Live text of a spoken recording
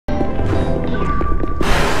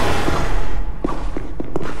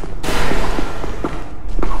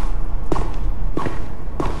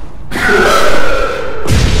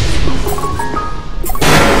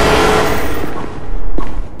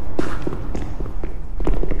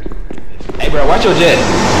bro, watch your jet.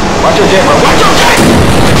 Watch your jet, bro. Watch your jet!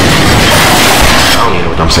 I don't even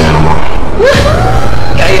know what I'm saying no more.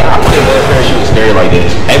 Yeah, I want a parachute scary like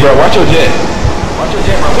this. Hey, bro, watch your jet. Watch your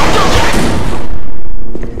jet, bro. Watch your jet!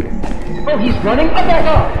 Oh, he's running? Oh, back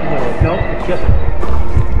off! No, it's just...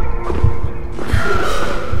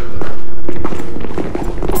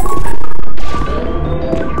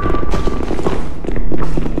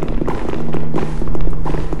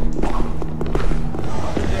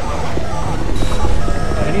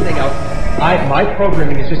 Anything else? My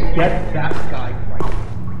programming is just get that guy right.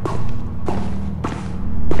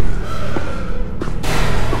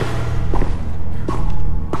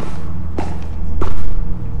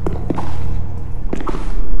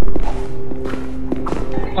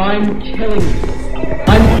 I'm killing you.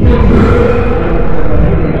 I'm killing you.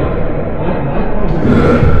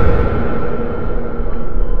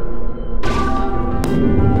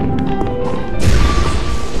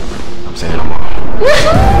 I'm saying I'm on.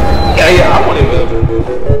 Yeah, I want it.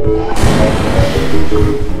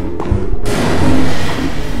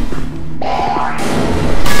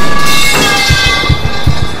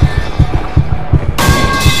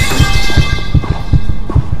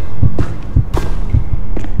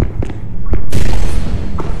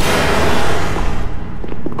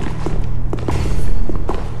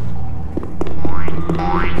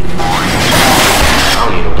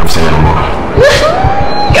 I'm saying no more.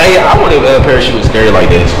 Yeah, I want a parachute scary like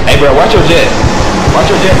this. Hey, bro, watch your jet. Watch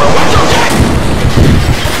your jet, bro. Watch your jet.